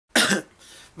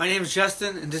My name is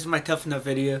Justin, and this is my Tough Enough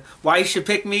video. Why you should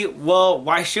pick me? Well,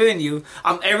 why shouldn't you?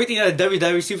 I'm everything that a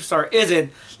WWE superstar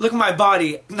isn't. Look at my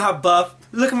body, I'm not buff.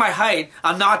 Look at my height,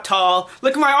 I'm not tall.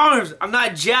 Look at my arms, I'm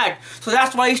not jacked. So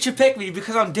that's why you should pick me,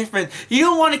 because I'm different. You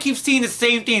don't want to keep seeing the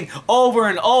same thing over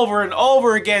and over and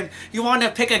over again. You want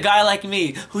to pick a guy like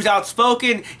me, who's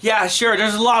outspoken. Yeah, sure,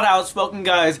 there's a lot of outspoken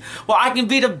guys. Well, I can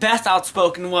be the best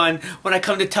outspoken one when I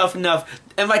come to Tough Enough.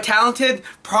 Am I talented?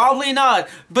 Probably not.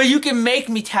 But you can make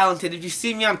me talented if you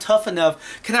see me on Tough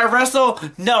Enough. Can I wrestle?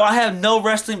 No, I have no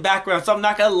wrestling background, so I'm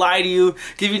not gonna lie to you,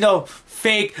 give you no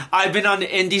fake, I've been on the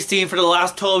indie scene for the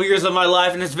last 12 years of my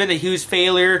life and it's been a huge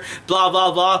failure, blah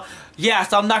blah blah. Yeah,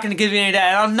 so I'm not gonna give you any of that,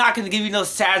 and I'm not gonna give you no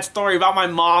sad story about my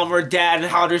mom or dad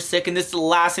and how they're sick and this is the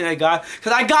last thing I got,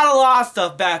 because I got a lot of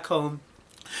stuff back home.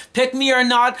 Pick me or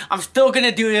not, I'm still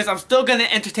gonna do this. I'm still gonna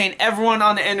entertain everyone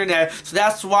on the internet. So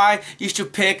that's why you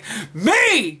should pick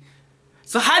me!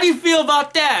 So how do you feel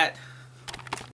about that?